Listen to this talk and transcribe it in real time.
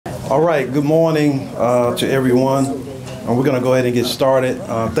All right, good morning to everyone. We're going to go ahead and get started.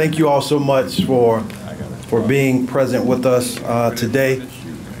 Thank you all so much for being present with us today.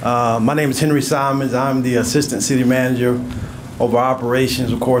 My name is Henry Simons. I'm the Assistant City Manager over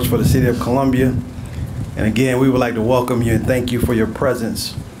operations, of course, for the City of Columbia. And again, we would like to welcome you and thank you for your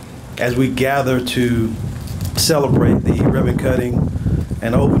presence as we gather to celebrate the ribbon cutting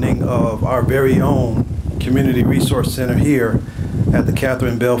and opening of our very own Community Resource Center here at the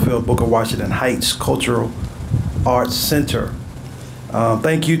Kathryn Bellfield Booker Washington Heights Cultural Arts Center.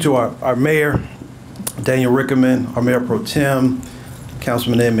 Thank you to our mayor, Daniel Rickerman, our Mayor Pro Tem,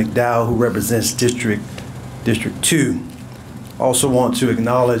 Councilman Ed McDowell, who represents District 2. Also want to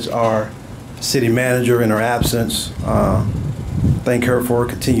acknowledge our city manager in her absence. Thank her for her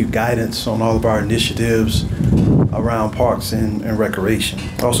continued guidance on all of our initiatives around parks and recreation.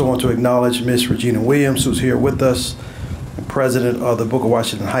 I also want to acknowledge Ms. Regina Williams, who's here with us, President of the Booker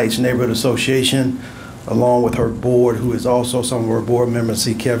Washington Heights Neighborhood Association, along with her board, who is also some of our board members.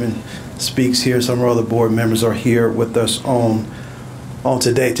 See, Kevin speaks here. Some of our other board members are here with us on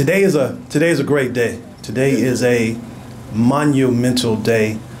today. Today is a great day. Today is a monumental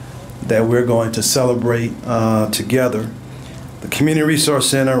day that we're going to celebrate together. The Community Resource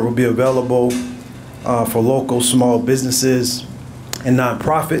Center will be available for local small businesses and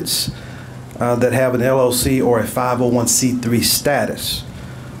nonprofits that have an LLC or a 501c3 status.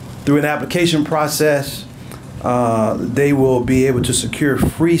 Through an application process, they will be able to secure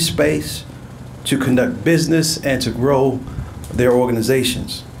free space to conduct business and to grow their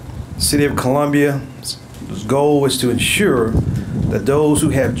organizations. The City of Columbia's goal is to ensure that those who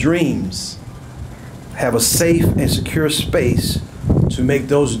have dreams have a safe and secure space to make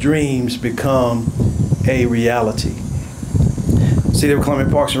those dreams become a reality. City of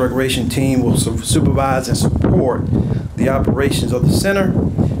Columbia Parks and Recreation team will supervise and support the operations of the center,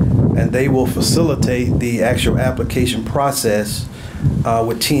 and they will facilitate the actual application process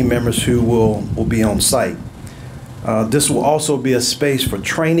with team members who will be on site. This will also be a space for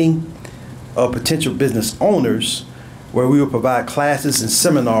training of potential business owners, where we will provide classes and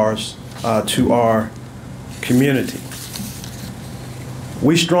seminars to our community.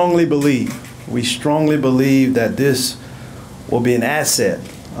 We strongly believe that this will be an asset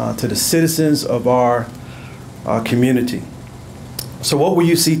to the citizens of our community. So what will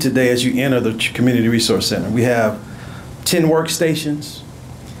you see today as you enter the Community Resource Center? We have 10 workstations,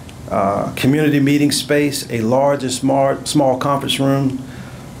 community meeting space, a large and small conference room,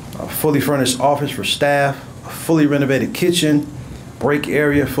 a fully furnished office for staff, a fully renovated kitchen, break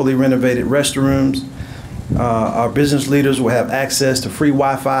area, fully renovated restrooms. Our business leaders will have access to free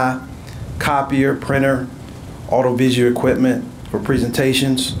Wi-Fi, copier, printer, audiovisual equipment for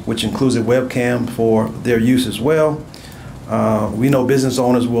presentations, which includes a webcam for their use as well. We know business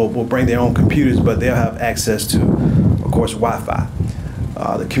owners will bring their own computers, but they'll have access to, of course, Wi-Fi.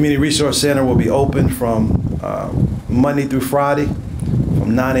 The Community Resource Center will be open from Monday through Friday,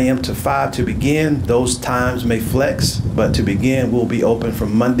 from 9 a.m. to 5 to begin. Those times may flex, but to begin, we'll be open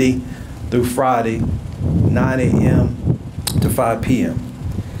from Monday through Friday, 9 a.m. to 5 p.m.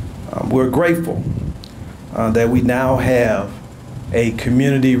 We're grateful that we now have a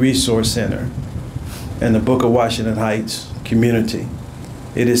Community Resource Center in the Booker Washington Heights community.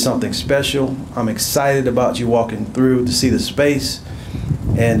 It is something special. I'm excited about you walking through to see the space,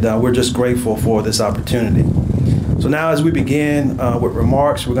 and we're just grateful for this opportunity. So now as we begin with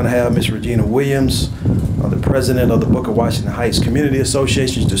remarks, we're going to have Ms. Regina Williams, the President of the Booker Washington Heights Community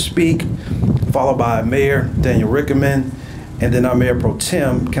Association, to speak, followed by Mayor Daniel Rickerman, and then our Mayor Pro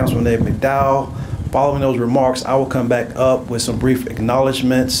Tem, Councilman Ed McDowell. Following those remarks, I will come back up with some brief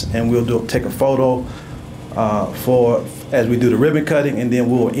acknowledgments, and we'll take a photo as we do the ribbon cutting, and then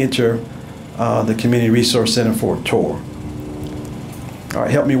we'll enter the Community Resource Center for a tour. All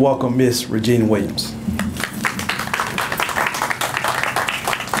right, help me welcome Ms. Regina Williams.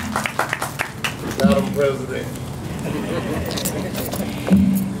 Madam President.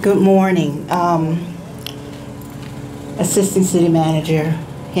 Good morning. Assistant City Manager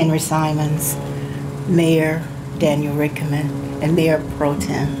Henry Simons, Mayor Daniel Rickerman, and Mayor Pro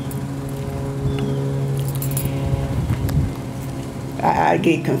Tem. I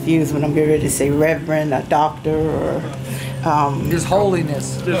get confused when I'm getting ready to say Reverend, a doctor, or His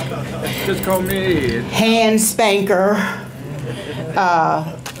Holiness. Just call me Ed. hand spanker,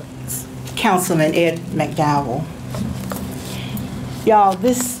 Councilman Ed McDowell. Y'all,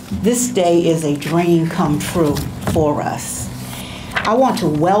 this day is a dream come true for us. I want to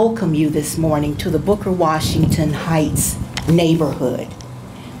welcome you this morning to the Booker Washington Heights neighborhood.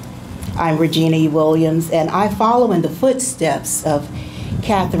 I'm Regina E. Williams, and I follow in the footsteps of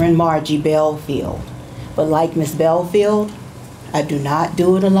Kathryn Margie Bellfield. But like Miss Bellfield, I do not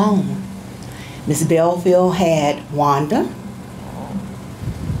do it alone. Miss Bellfield had Wanda,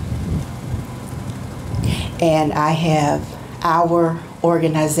 and I have our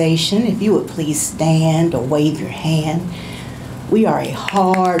organization. If you would please stand or wave your hand. We are a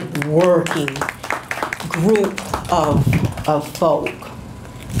hard-working group of folk.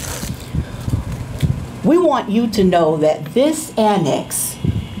 We want you to know that this annex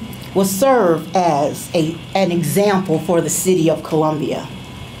will serve as an example for the City of Columbia.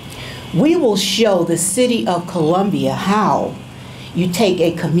 We will show the City of Columbia how you take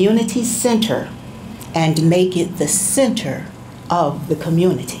a community center and make it the center of the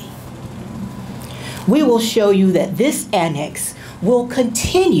community. We will show you that this annex will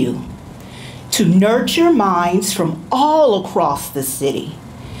continue to nurture minds from all across the city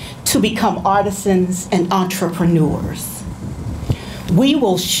to become artisans and entrepreneurs. We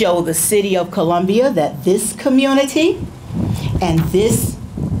will show the City of Columbia that this community and this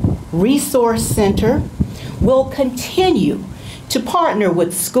resource center will continue to partner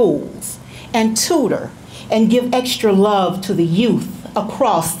with schools and tutor and give extra love to the youth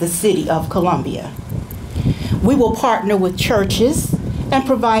across the City of Columbia. We will partner with churches and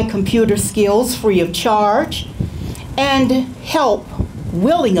provide computer skills free of charge and help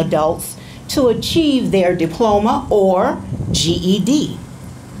willing adults to achieve their diploma or GED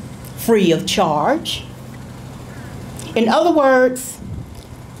free of charge. In other words,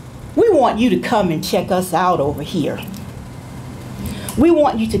 we want you to come and check us out over here. We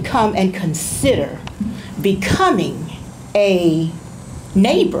want you to come and consider becoming a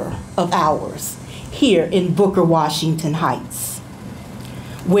neighbor of ours here in Booker, Washington Heights,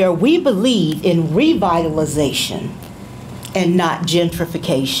 where we believe in revitalization and not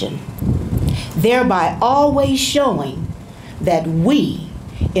gentrification, thereby always showing that we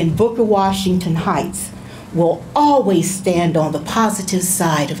in Booker, Washington Heights will always stand on the positive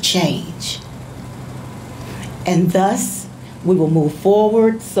side of change. And thus, we will move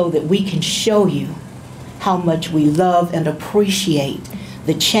forward so that we can show you how much we love and appreciate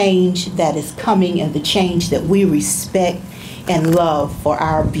the change that is coming and the change that we respect and love for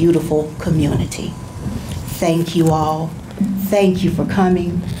our beautiful community. Thank you all. Thank you for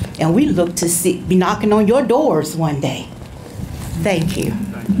coming. And we look to be knocking on your doors one day. Thank you.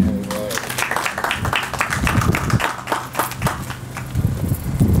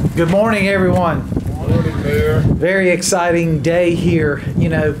 Good morning, everyone. Morning, Mayor. Very exciting day here. You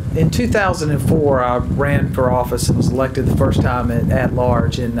know, in 2004, I ran for office and was elected the first time at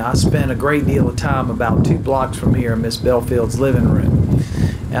large, and I spent a great deal of time about 2 blocks from here in Miss Bellfield's living room.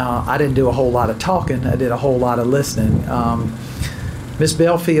 I didn't do a whole lot of talking. I did a whole lot of listening. Miss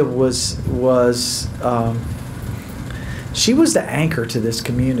Bellfield she was the anchor to this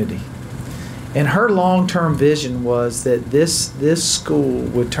community. And her long-term vision was that this school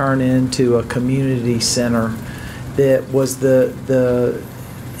would turn into a community center that was the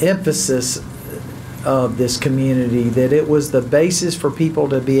emphasis of this community, that it was the basis for people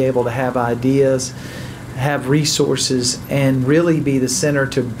to be able to have ideas, have resources, and really be the center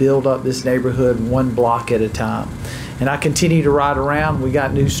to build up this neighborhood 1 block at a time. And I continue to ride around. We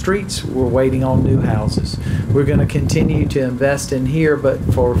got new streets. We're waiting on new houses. We're going to continue to invest in here. But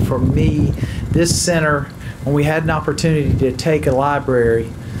for me, this center, when we had an opportunity to take a library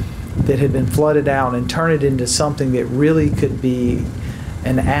that had been flooded out and turn it into something that really could be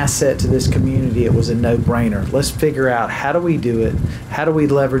an asset to this community, it was a no-brainer. Let's figure out, how do we do it? How do we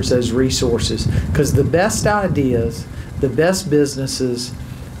leverage those resources? Because the best ideas, the best businesses,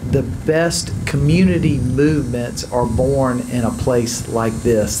 the best community movements are born in a place like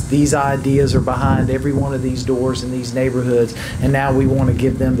this. These ideas are behind every one of these doors in these neighborhoods, and now we want to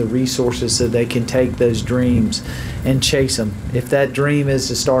give them the resources so they can take those dreams and chase them. If that dream is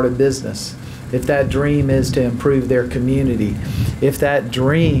to start a business, if that dream is to improve their community, if that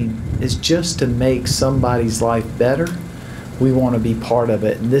dream is just to make somebody's life better, we want to be part of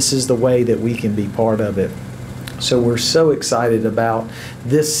it. And this is the way that we can be part of it. So we're so excited about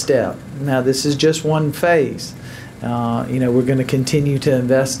this step. Now, this is just one phase. You know, we're going to continue to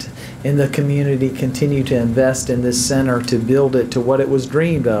invest in the community, continue to invest in this center to build it to what it was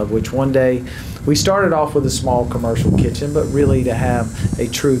dreamed of, which one day we started off with a small commercial kitchen, but really to have a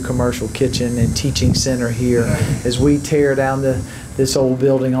true commercial kitchen and teaching center here as we tear down this old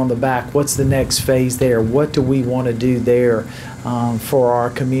building on the back. What's the next phase there? What do we want to do there for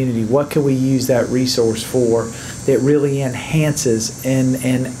our community? What can we use that resource for that really enhances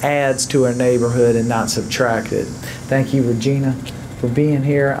and adds to our neighborhood and not subtract it? Thank you, Regina, for being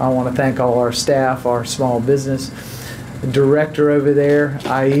here. I want to thank all our staff, our small business director over there,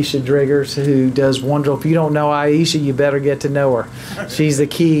 Aisha Driggers, who does wonderful. If you don't know Aisha, you better get to know her. She's the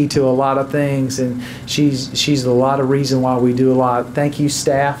key to a lot of things, and she's a lot of reason why we do a lot. Thank you,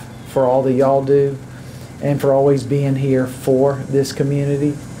 staff, for all that y'all do, and for always being here for this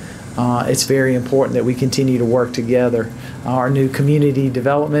community. It's very important that we continue to work together. Our new community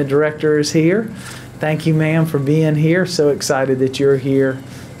development director is here. Thank you, ma'am, for being here. So excited that you're here.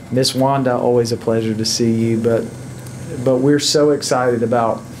 Miss Wanda, always a pleasure to see you, but we're so excited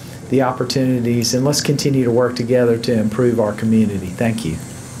about the opportunities, and let's continue to work together to improve our community. Thank you.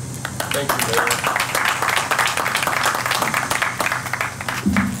 Thank you, Mayor.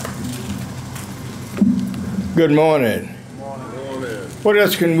 Good morning. What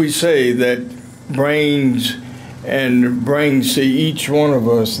else can we say that brings to each one of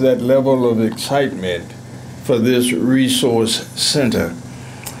us that level of excitement for this resource center?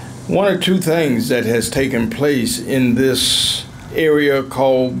 One or two things that has taken place in this area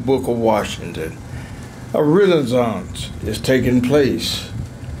called Booker, Washington. A renaissance is taking place.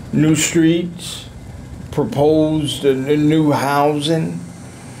 New streets, proposed new housing.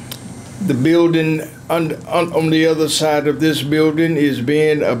 The building on the other side of this building is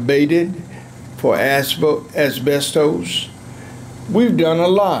being abated for asbestos. We've done a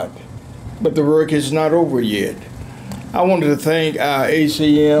lot, but the work is not over yet. I wanted to thank our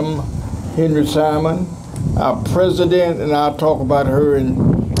ACM, Henry Simon, our president, and I'll talk about her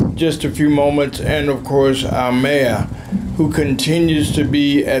in just a few moments, and of course our mayor, who continues to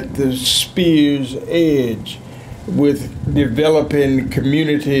be at the spear's edge with developing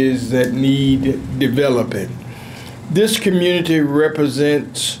communities that need developing. This community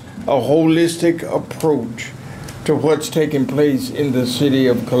represents a holistic approach to what's taking place in the city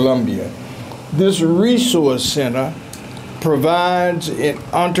of Columbia. This resource center provides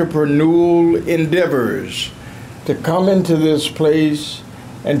entrepreneurial endeavors to come into this place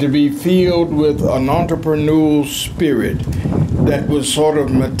and to be filled with an entrepreneurial spirit that was sort of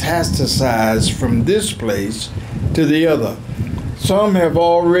metastasized from this place to the other. Some have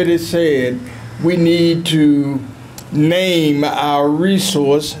already said we need to name our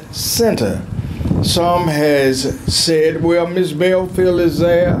resource center. Some has said, well, Miss Bellfield is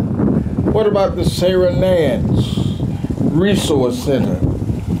there. What about the Sarah Nance Resource Center?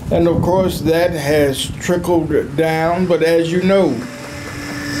 And of course that has trickled down, but as you know,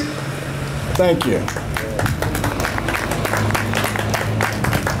 thank you.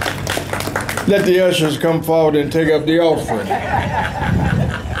 Let the ushers come forward and take up the offering.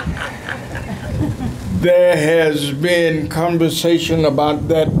 There has been conversation about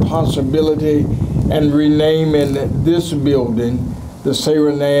that possibility and renaming this building the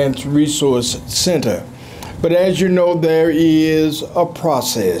Sarah Nance Resource Center. But as you know, there is a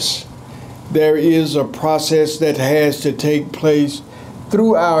process. There is a process that has to take place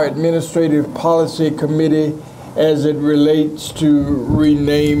through our Administrative Policy Committee as it relates to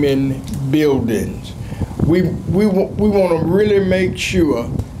renaming buildings. We want to really make sure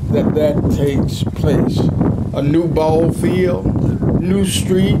that that takes place. A new ball field, new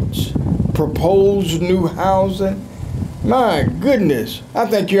streets, proposed new housing. My goodness, I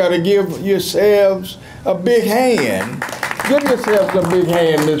think you ought to give yourselves a big hand. Give yourselves a big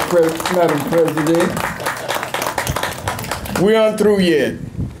hand, Madam President. We aren't through yet.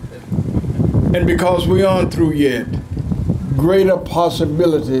 And because we aren't through yet, greater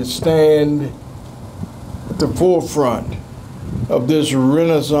possibilities stand at the forefront of this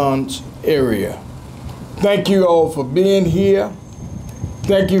Renaissance area. Thank you all for being here.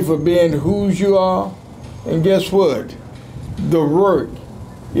 Thank you for being whose you are. And guess what? The work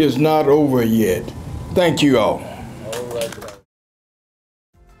is not over yet. Thank you all.